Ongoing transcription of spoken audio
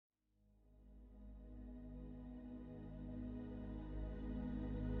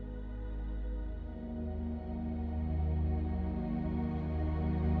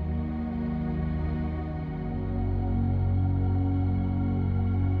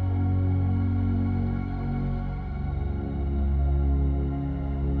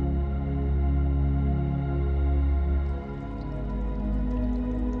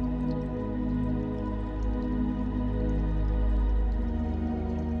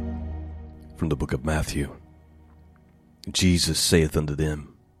From the book of Matthew. Jesus saith unto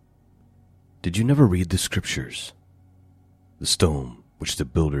them, Did you never read the Scriptures? The stone which the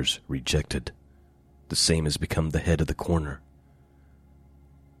builders rejected, the same has become the head of the corner.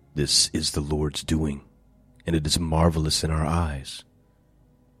 This is the Lord's doing, and it is marvelous in our eyes.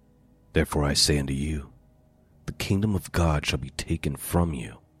 Therefore I say unto you, the kingdom of God shall be taken from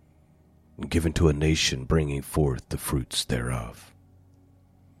you, and given to a nation bringing forth the fruits thereof.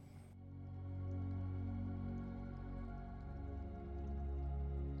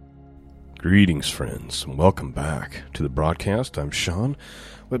 Greetings, friends, and welcome back to the broadcast. I'm Shawn.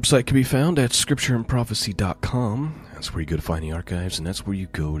 Website can be found at scriptureandprophecy.com. That's where you go to find the archives, and that's where you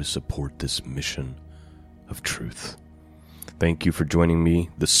go to support this mission of truth. Thank you for joining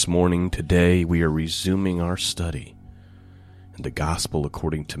me this morning. Today we are resuming our study in the Gospel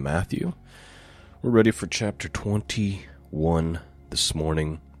according to Matthew. We're ready for chapter 21 this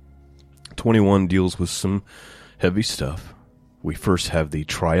morning. 21 deals with some heavy stuff. We first have the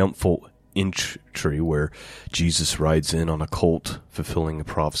triumphal entry where Jesus rides in on a colt, fulfilling a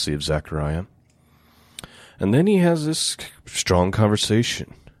prophecy of Zechariah. And then he has this strong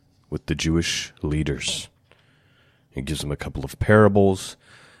conversation with the Jewish leaders. He gives them a couple of parables,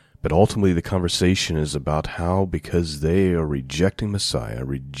 but ultimately the conversation is about how, because they are rejecting Messiah,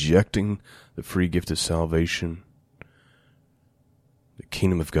 rejecting the free gift of salvation, the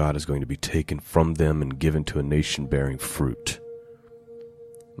kingdom of God is going to be taken from them and given to a nation bearing fruit.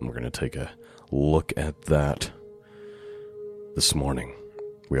 And we're going to take a look at that this morning.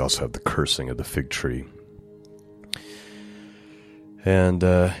 We also have the cursing of the fig tree. And,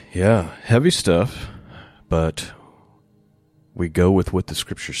 heavy stuff, but we go with what the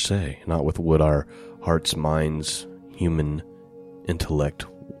Scriptures say, not with what our hearts, minds, human intellect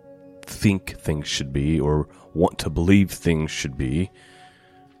think things should be or want to believe things should be.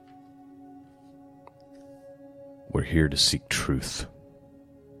 We're here to seek truth.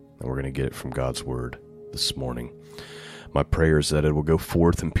 And we're going to get it from God's Word this morning. My prayer is that it will go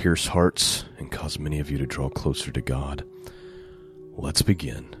forth and pierce hearts and cause many of you to draw closer to God. Let's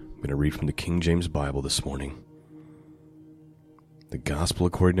begin. I'm going to read from the King James Bible this morning. The Gospel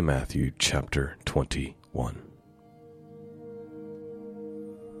according to Matthew, chapter 21.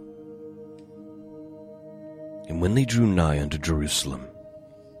 And when they drew nigh unto Jerusalem,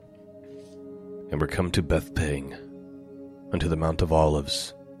 and were come to Bethphage, unto the Mount of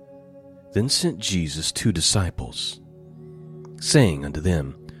Olives, then sent Jesus 2 disciples, saying unto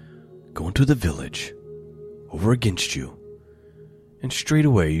them, Go into the village over against you, and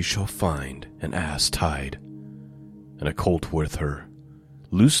straightway you shall find an ass tied, and a colt with her.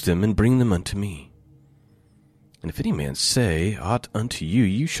 Loose them, and bring them unto me. And if any man say aught unto you,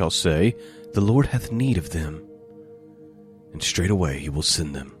 you shall say, The Lord hath need of them, and straightway he will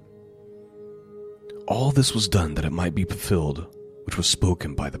send them. All this was done that it might be fulfilled, which was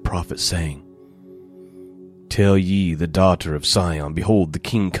spoken by the prophet, saying, Tell ye the daughter of Zion, Behold, the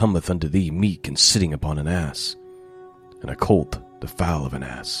king cometh unto thee, meek and sitting upon an ass, and a colt, the foal of an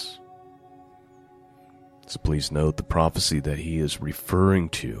ass. So please note the prophecy that he is referring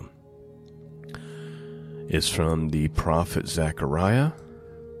to is from the prophet Zechariah,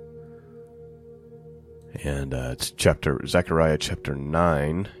 and it's Zechariah chapter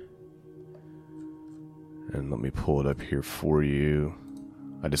 9. And let me pull it up here for you.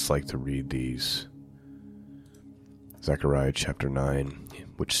 I just like to read these. Zechariah chapter 9,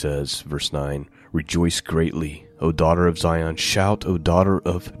 which says, verse 9, Rejoice greatly, O daughter of Zion. Shout, O daughter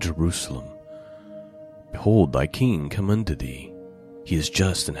of Jerusalem. Behold, thy king come unto thee. He is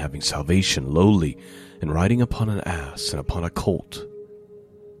just and having salvation, lowly, and riding upon an ass, and upon a colt,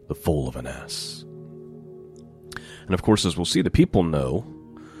 the foal of an ass. And of course, as we'll see, the people know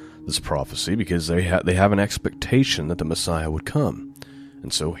this prophecy because they have an expectation that the Messiah would come.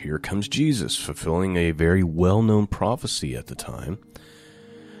 And so here comes Jesus, fulfilling a very well-known prophecy at the time.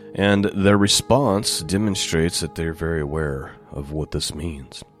 And their response demonstrates that they're very aware of what this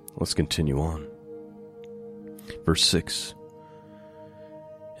means. Let's continue on. Verse 6.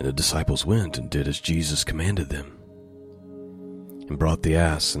 And the disciples went and did as Jesus commanded them, and brought the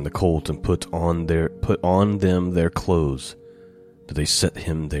ass and the colt, and put on them their clothes, that they set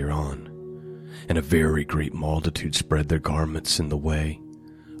him thereon. And a very great multitude spread their garments in the way.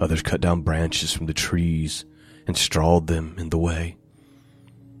 Others cut down branches from the trees, and strawed them in the way.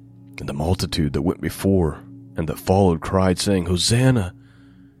 And the multitude that went before and that followed cried, saying, Hosanna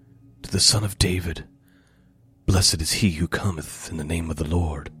to the Son of David. Blessed is he who cometh in the name of the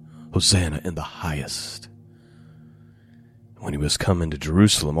Lord. Hosanna in the highest. When he was come into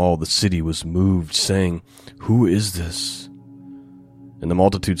Jerusalem, all the city was moved, saying, Who is this? And the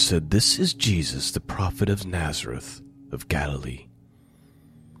multitude said, "This is Jesus, the prophet of Nazareth of Galilee."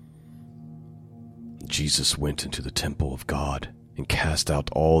 Jesus went into the temple of God and cast out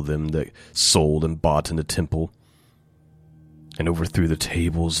all them that sold and bought in the temple, and overthrew the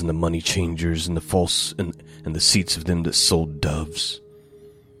tables and the money changers and the false and the seats of them that sold doves.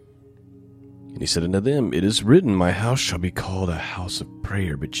 And he said unto them, "It is written, My house shall be called a house of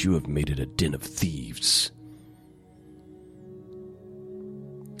prayer, but you have made it a den of thieves."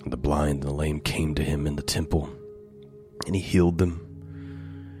 And the blind and the lame came to him in the temple, and he healed them.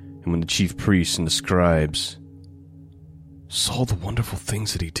 And when the chief priests and the scribes saw the wonderful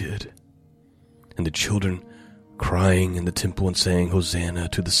things that he did, and the children crying in the temple and saying, "Hosanna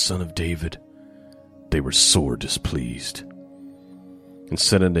to the Son of David," they were sore displeased, and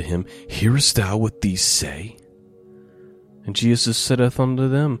said unto him, "Hearest thou what these say?" And Jesus saith unto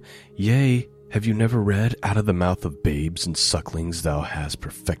them, "Yea, have you never read, Out of the mouth of babes and sucklings thou hast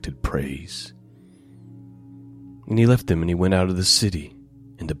perfected praise?" And he left them, and he went out of the city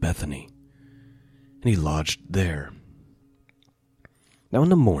into Bethany, and he lodged there. Now in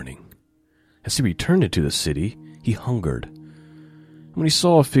the morning, as he returned into the city, he hungered. And when he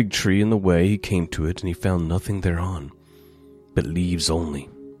saw a fig tree in the way, he came to it, and he found nothing thereon, but leaves only.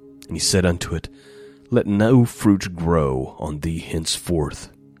 And he said unto it, "Let no fruit grow on thee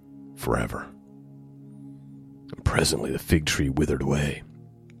henceforth forever." And presently the fig tree withered away.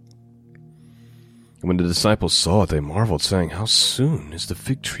 And when the disciples saw it, they marveled, saying, "How soon is the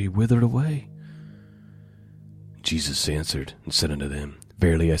fig tree withered away?" Jesus answered and said unto them,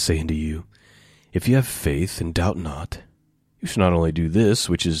 "Verily I say unto you, if ye have faith and doubt not, you shall not only do this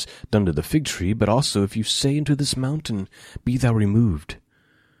which is done to the fig tree, but also if you say unto this mountain, Be thou removed,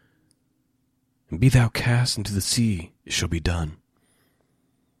 and be thou cast into the sea, it shall be done.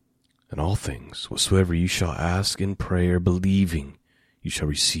 And all things whatsoever you shall ask in prayer, believing, you shall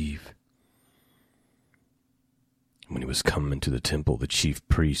receive." When he was come into the temple, the chief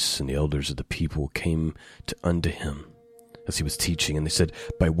priests and the elders of the people came unto him as he was teaching, and they said,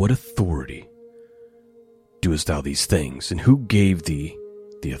 "By what authority doest thou these things, and who gave thee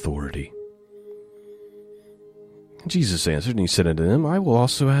the authority?" And Jesus answered, and he said unto them, "I will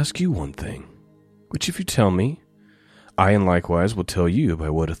also ask you one thing, which if you tell me, I and likewise will tell you by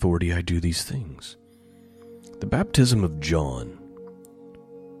what authority I do these things. The baptism of John,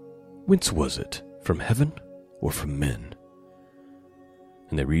 whence was it, from heaven or from men?"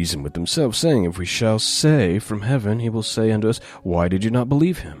 And they reasoned with themselves, saying, "If we shall say from heaven, he will say unto us, Why did you not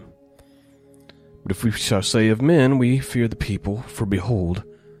believe him? But if we shall say of men, we fear the people, for behold,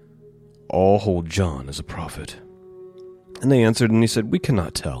 all hold John as a prophet." And they answered, and he said, "We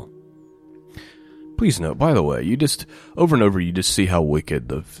cannot tell." Please note, by the way, you just, over and over, you just see how wicked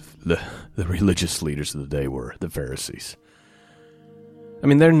the religious leaders of the day were, the Pharisees. I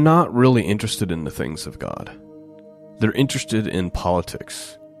mean, they're not really interested in the things of God. They're interested in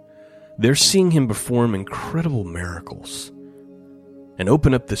politics. They're seeing him perform incredible miracles and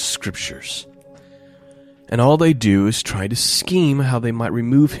open up the scriptures. And all they do is try to scheme how they might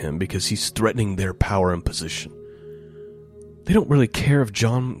remove him because he's threatening their power and position. They don't really care if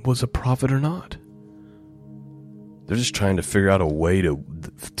John was a prophet or not. They're just trying to figure out a way to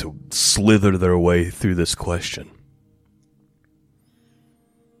slither their way through this question.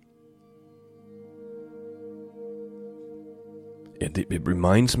 It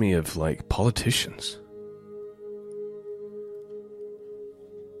reminds me of, like, politicians.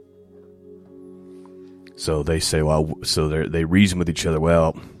 So they say, they reason with each other,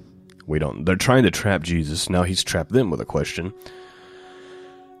 well, we don't, they're trying to trap Jesus. Now he's trapped them with a question.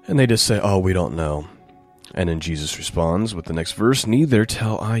 And they just say, "Oh, we don't know." And then Jesus responds with the next verse, "Neither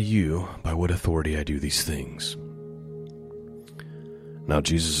tell I you by what authority I do these things." Now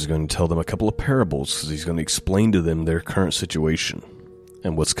Jesus is going to tell them a couple of parables because he's going to explain to them their current situation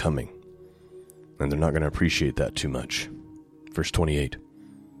and what's coming. And they're not going to appreciate that too much. Verse 28.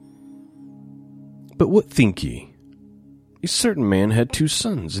 "But what think ye? A certain man had 2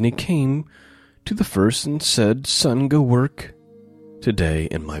 sons, and he came to the first and said, Son, go work today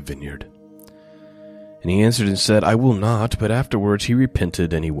in my vineyard. And he answered and said, I will not. But afterwards he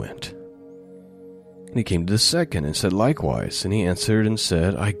repented, and he went. And he came to the second and said likewise. And he answered and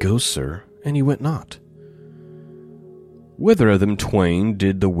said, I go, sir. And he went not. Whither of them twain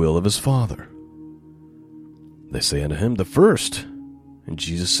did the will of his father? They say unto him, the first. And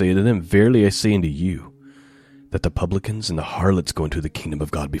Jesus saith unto them, Verily I say unto you, that the publicans and the harlots go into the kingdom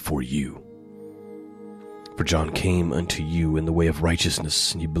of God before you. For John came unto you in the way of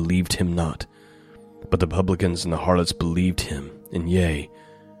righteousness, and ye believed him not. But the publicans and the harlots believed him. And yea,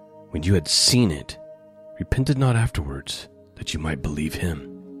 when you had seen it, repented not afterwards, that you might believe him.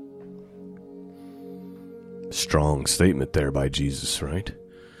 Strong statement there by Jesus, right?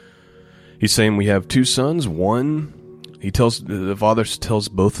 He's saying we have two sons. One, the father tells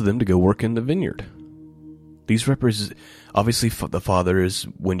both of them to go work in the vineyard. These represent, obviously, the father is,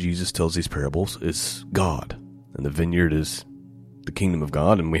 when Jesus tells these parables, is God. And the vineyard is the kingdom of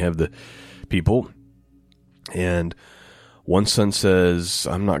God, and we have the people. And one son says,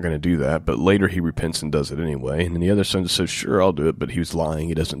 I'm not going to do that, but later he repents and does it anyway. And then the other son says, sure, I'll do it, but he was lying,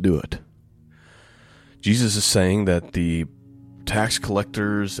 he doesn't do it. Jesus is saying that the tax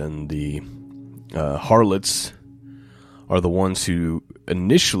collectors and the harlots are the ones who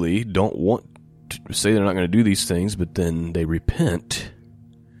initially don't want to say they're not going to do these things, but then they repent,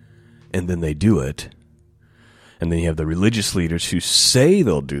 and then they do it. And then you have the religious leaders who say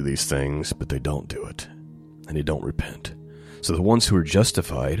they'll do these things, but they don't do it, and they don't repent. So the ones who are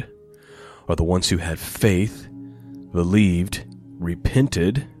justified are the ones who had faith, believed,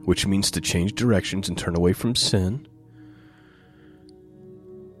 repented, which means to change directions and turn away from sin,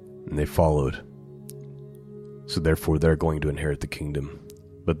 and they followed. So therefore, they're going to inherit the kingdom.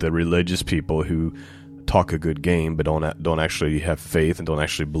 But the religious people who talk a good game but don't actually have faith and don't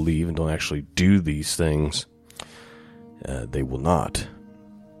actually believe and don't actually do these things, they will not.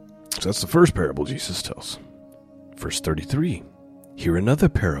 So that's the first parable Jesus tells. Verse 33, hear another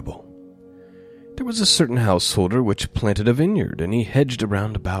parable. There was a certain householder which planted a vineyard, and he hedged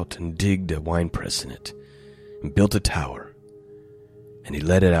around about and digged a winepress in it, and built a tower, and he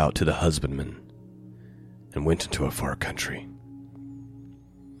let it out to the husbandman, and went into a far country.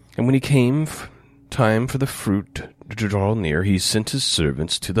 And when he came time for the fruit to draw near, he sent his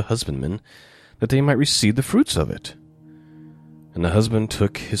servants to the husbandman, that they might receive the fruits of it. And the husband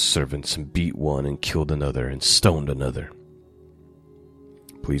took his servants and beat one and killed another and stoned another.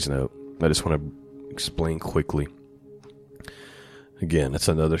 Please note, I just want to explain quickly. Again, it's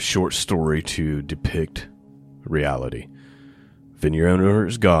another short story to depict reality. Vineyard owner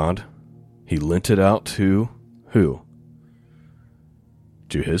is God. He lent it out to who?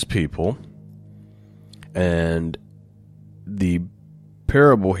 To his people. And the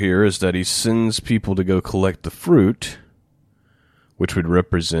parable here is that he sends people to go collect the fruit, which would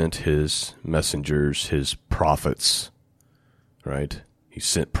represent his messengers, his prophets, right? He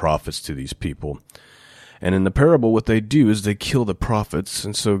sent prophets to these people. And in the parable, what they do is they kill the prophets.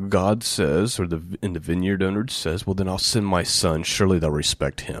 And so God says, or the vineyard owner says, well, then I'll send my son. Surely they'll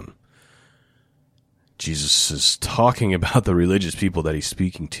respect him. Jesus is talking about the religious people that he's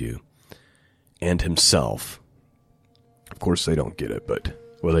speaking to and himself. Of course, they don't get it,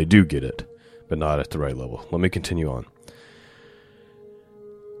 well, they do get it, but not at the right level. Let me continue on.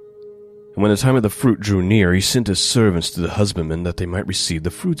 And when the time of the fruit drew near, he sent his servants to the husbandman that they might receive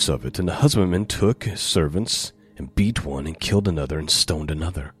the fruits of it. And the husbandman took his servants and beat one and killed another and stoned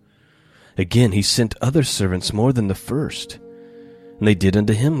another. Again, he sent other servants more than the first, and they did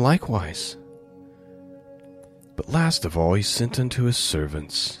unto him likewise. But last of all, he sent unto his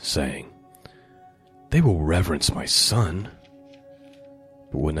servants, saying, they will reverence my son.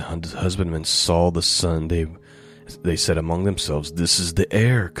 But when the husbandmen saw the son, they said among themselves, this is the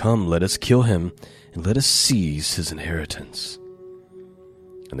heir. Come, let us kill him, and let us seize his inheritance.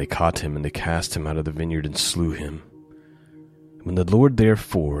 And they caught him, and they cast him out of the vineyard, and slew him. When the Lord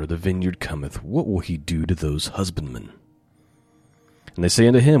therefore the vineyard cometh, what will he do to those husbandmen? And they say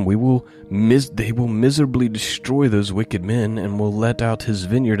unto him, they will miserably destroy those wicked men, and will let out his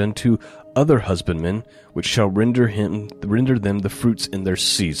vineyard unto other husbandmen, which shall render them the fruits in their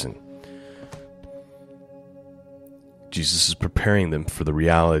season. Jesus is preparing them for the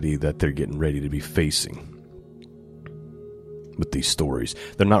reality that they're getting ready to be facing with these stories.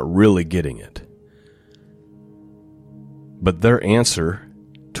 They're not really getting it. But their answer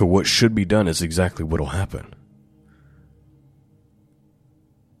to what should be done is exactly what will happen.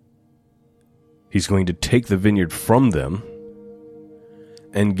 He's going to take the vineyard from them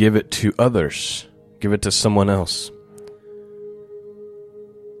and give it to others. Give it to someone else.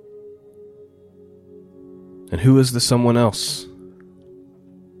 And who is the someone else?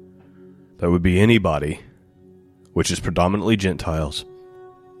 That would be anybody, which is predominantly Gentiles.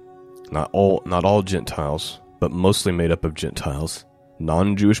 Not all Gentiles, but mostly made up of Gentiles,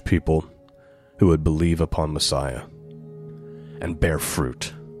 non-Jewish people who would believe upon Messiah and bear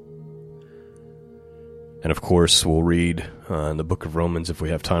fruit. And of course, we'll read in the book of Romans, if we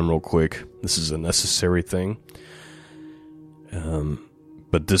have time real quick. This is a necessary thing.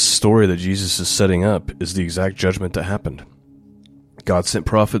 But this story that Jesus is setting up is the exact judgment that happened. God sent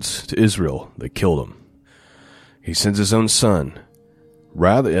prophets to Israel. They killed them. He sends his own son.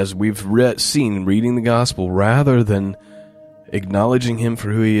 Rather, as we've seen reading the gospel, rather than acknowledging him for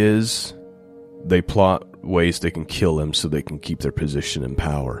who he is, they plot ways they can kill him so they can keep their position in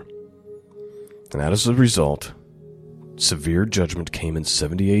power. And as a result, severe judgment came in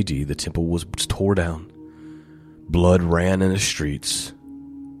 70 AD. The temple was tore down. Blood ran in the streets.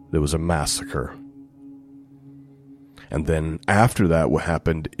 There was a massacre. And then after that, what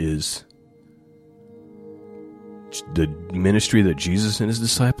happened is the ministry that Jesus and his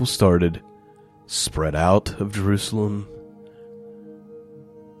disciples started spread out of Jerusalem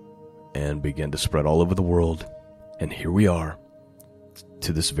and began to spread all over the world. And here we are,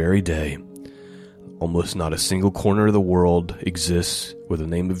 to this very day. Almost not a single corner of the world exists where the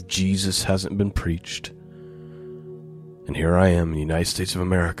name of Jesus hasn't been preached. And here I am in the United States of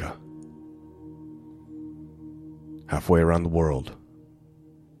America, halfway around the world,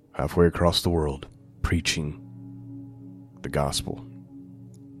 halfway across the world, preaching the gospel.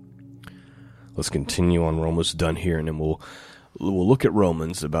 Let's continue on. We're almost done here, and then we'll look at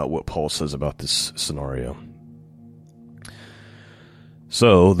Romans about what Paul says about this scenario.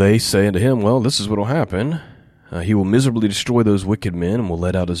 So they say unto him, well, this is what will happen. He will miserably destroy those wicked men, and will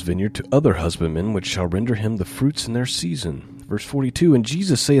let out his vineyard to other husbandmen, which shall render him the fruits in their season. Verse 42, and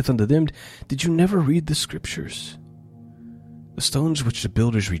Jesus saith unto them, did you never read the scriptures? The stones which the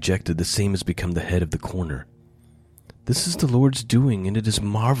builders rejected, the same has become the head of the corner. This is the Lord's doing, and it is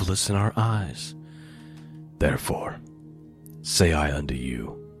marvelous in our eyes. Therefore, say I unto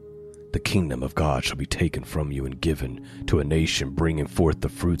you, the kingdom of God shall be taken from you and given to a nation bringing forth the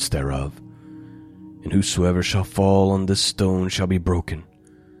fruits thereof. And whosoever shall fall on this stone shall be broken,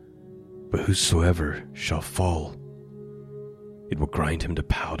 but whosoever shall fall, it will grind him to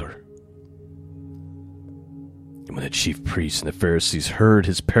powder. And when the chief priests and the Pharisees heard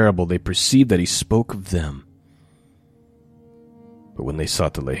his parable, they perceived that he spoke of them. But when they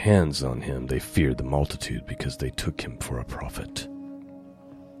sought to lay hands on him, they feared the multitude, because they took him for a prophet.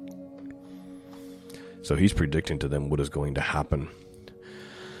 So he's predicting to them what is going to happen.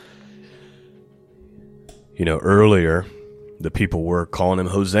 You know, earlier, the people were calling him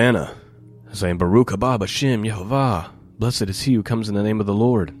Hosanna, saying, Baruch haba Hashem Yehovah, blessed is he who comes in the name of the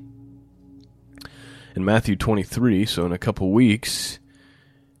Lord. In Matthew 23, so in a couple weeks,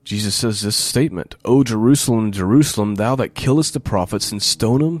 Jesus says this statement, O Jerusalem, Jerusalem, thou that killest the prophets and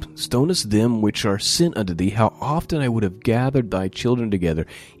stonest them which are sent unto thee, how often I would have gathered thy children together,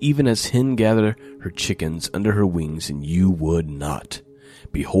 even as hen gathereth her chickens under her wings, and you would not.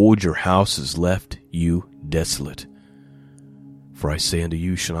 Behold, your house is left you desolate. For I say unto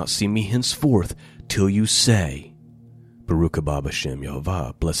you, you shall not see me henceforth, till you say, Baruch haba Hashem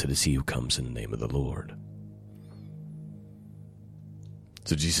Yehovah, blessed is he who comes in the name of the Lord.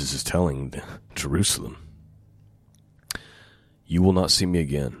 So Jesus is telling Jerusalem, you will not see me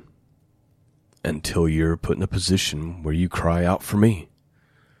again until you're put in a position where you cry out for me.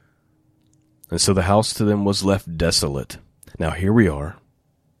 And so the house to them was left desolate. Now here we are,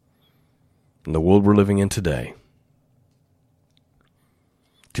 in the world we're living in today.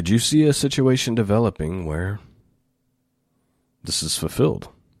 Could you see a situation developing where this is fulfilled?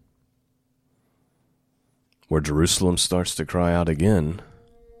 Where Jerusalem starts to cry out again,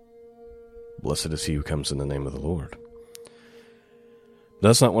 blessed is he who comes in the name of the Lord.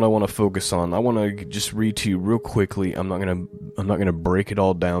 That's not what I want to focus on. I want to just read to you real quickly. I'm not going to break it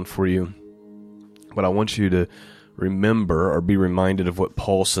all down for you, but I want you to remember or be reminded of what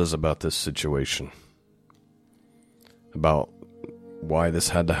Paul says about this situation, about why this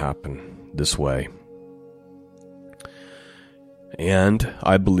had to happen this way. And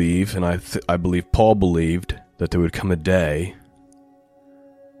I believe, and I believe Paul believed, that there would come a day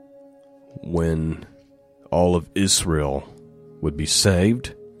when all of Israel would be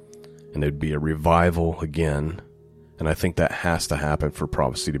saved, and there'd be a revival again. And I think that has to happen for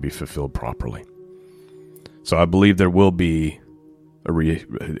prophecy to be fulfilled properly. So I believe there will be a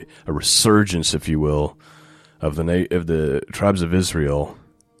resurgence, if you will, of the tribes of Israel,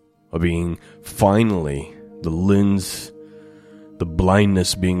 of being finally the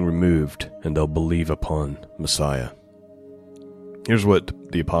blindness being removed, and they'll believe upon Messiah. Here's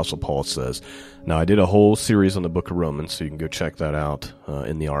what the Apostle Paul says. Now, I did a whole series on the book of Romans, so you can go check that out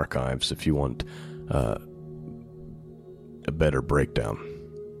in the archives if you want a better breakdown.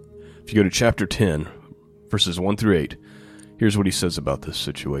 If you go to chapter 10, verses 1 through 8, here's what he says about this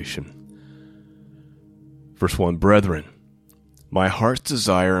situation. Verse 1, Brethren, my heart's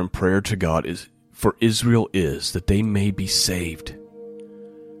desire and prayer to God is for Israel is that they may be saved.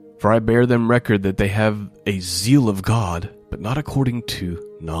 For I bear them record that they have a zeal of God, but not according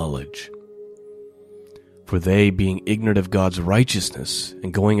to knowledge. For they, being ignorant of God's righteousness,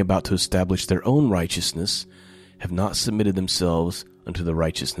 and going about to establish their own righteousness, have not submitted themselves unto the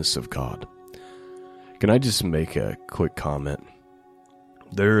righteousness of God. Can I just make a quick comment?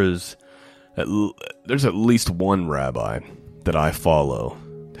 There's at least one rabbi that I follow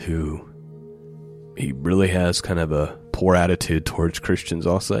who he really has kind of a poor attitude towards Christians,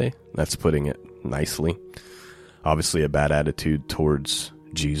 I'll say. That's putting it nicely. Obviously a bad attitude towards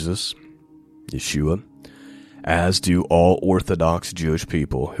Jesus, Yeshua, as do all Orthodox Jewish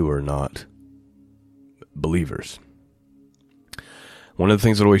people who are not believers. One of the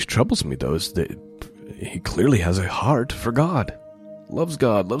things that always troubles me, though, is that he clearly has a heart for God, loves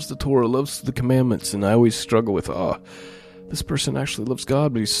the Torah, loves the commandments, and I always struggle with, this person actually loves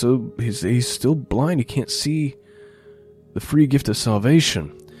God, but he's still blind. He can't see the free gift of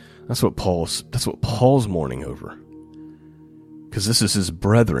salvation. That's what Paul's mourning over, because this is his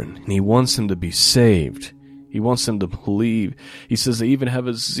brethren, and he wants them to be saved. He wants them to believe. He says they even have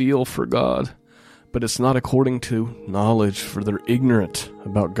a zeal for God, but it's not according to knowledge, for they're ignorant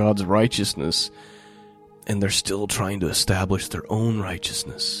about God's righteousness, and they're still trying to establish their own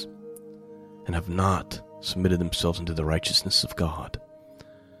righteousness, and have not submitted themselves into the righteousness of God.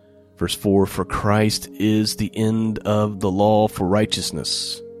 Verse 4, for Christ is the end of the law for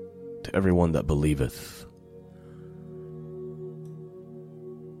righteousness to everyone that believeth.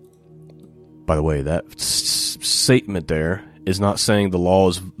 By the way, that statement there is not saying the law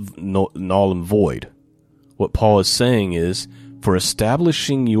is null and void. What Paul is saying is, for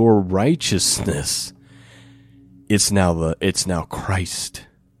establishing your righteousness, it's now Christ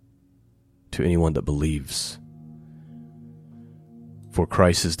to anyone that believes. For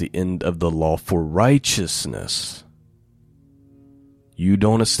Christ is the end of the law for righteousness. You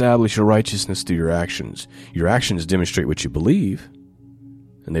don't establish your righteousness through your actions. Your actions demonstrate what you believe,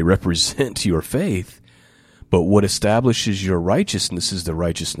 and they represent your faith. But what establishes your righteousness is the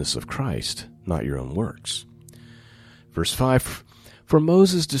righteousness of Christ, not your own works. Verse 5, for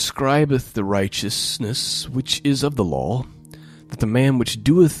Moses describeth the righteousness which is of the law, that the man which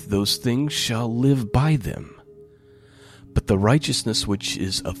doeth those things shall live by them. But the righteousness which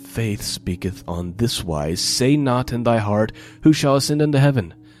is of faith speaketh on this wise, say not in thy heart, who shall ascend into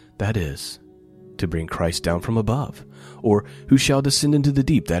heaven? That is, to bring Christ down from above. Or who shall descend into the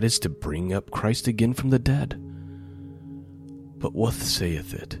deep? That is, to bring up Christ again from the dead. But what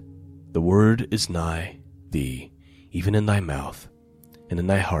saith it? The word is nigh thee, even in thy mouth, and in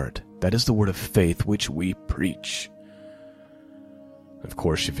thy heart. That is the word of faith which we preach. Of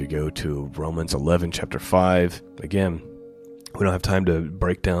course, if you go to Romans 11, chapter 5, again, we don't have time to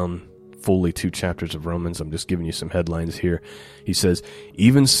break down fully 2 chapters of Romans. I'm just giving you some headlines here. He says,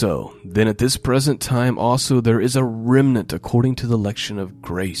 even so, then at this present time also there is a remnant according to the election of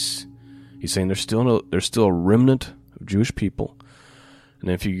grace. He's saying there's still a remnant of Jewish people. And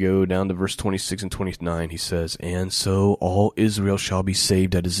if you go down to verse 26 and 29, he says, and so all Israel shall be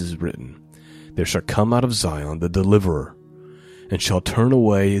saved, as is written. There shall come out of Zion the deliverer, and shall turn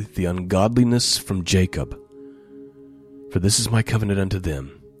away the ungodliness from Jacob. For this is my covenant unto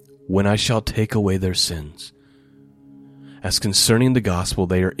them, when I shall take away their sins. As concerning the gospel,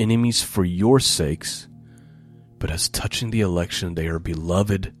 they are enemies for your sakes, but as touching the election, they are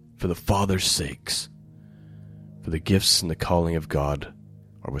beloved for the Father's sakes. For the gifts and the calling of God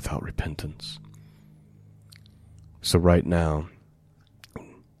are without repentance. So right now,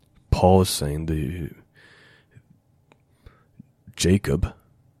 Paul is saying Jacob,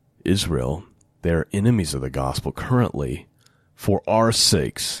 Israel, they are enemies of the gospel currently for our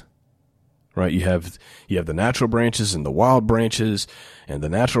sakes. Right? You have the natural branches and the wild branches, and the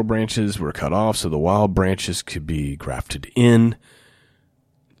natural branches were cut off so the wild branches could be grafted in.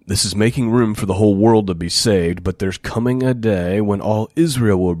 This is making room for the whole world to be saved, but there's coming a day when all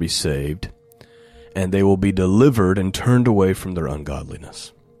Israel will be saved, and they will be delivered and turned away from their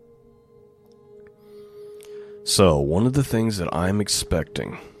ungodliness. So, one of the things that I'm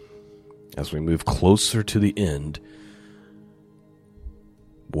expecting as we move closer to the end,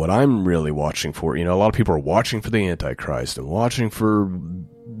 what I'm really watching for, a lot of people are watching for the Antichrist and watching for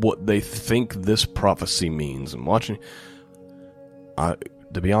what they think this prophecy means and watching.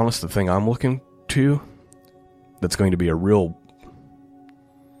 To be honest, the thing I'm looking to that's going to be a real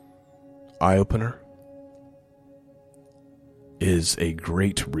eye-opener is a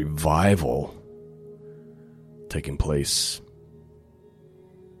great revival taking place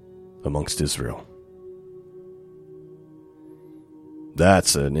amongst Israel.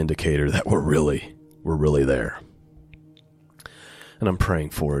 That's an indicator that we're really there. And I'm praying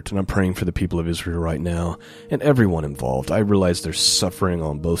for it, and I'm praying for the people of Israel right now, and everyone involved. I realize there's suffering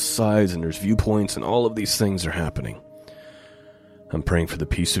on both sides, and there's viewpoints, and all of these things are happening. I'm praying for the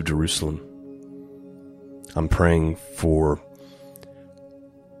peace of Jerusalem. I'm praying for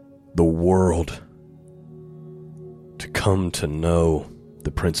the world to come to know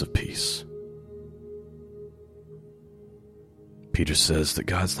the Prince of Peace. Peter says that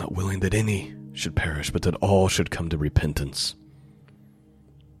God's not willing that any should perish, but that all should come to repentance.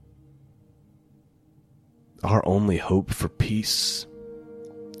 Our only hope for peace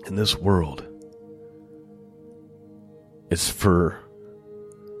in this world is for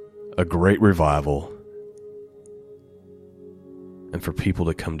a great revival and for people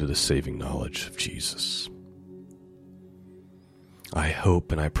to come to the saving knowledge of Jesus. I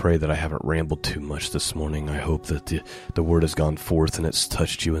hope and I pray that I haven't rambled too much this morning. I hope that the word has gone forth and it's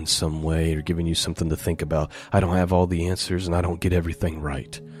touched you in some way or given you something to think about. I don't have all the answers and I don't get everything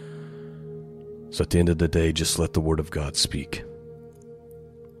right. So at the end of the day, just let the word of God speak.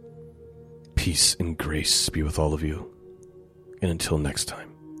 Peace and grace be with all of you. And until next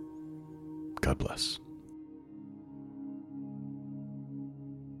time, God bless.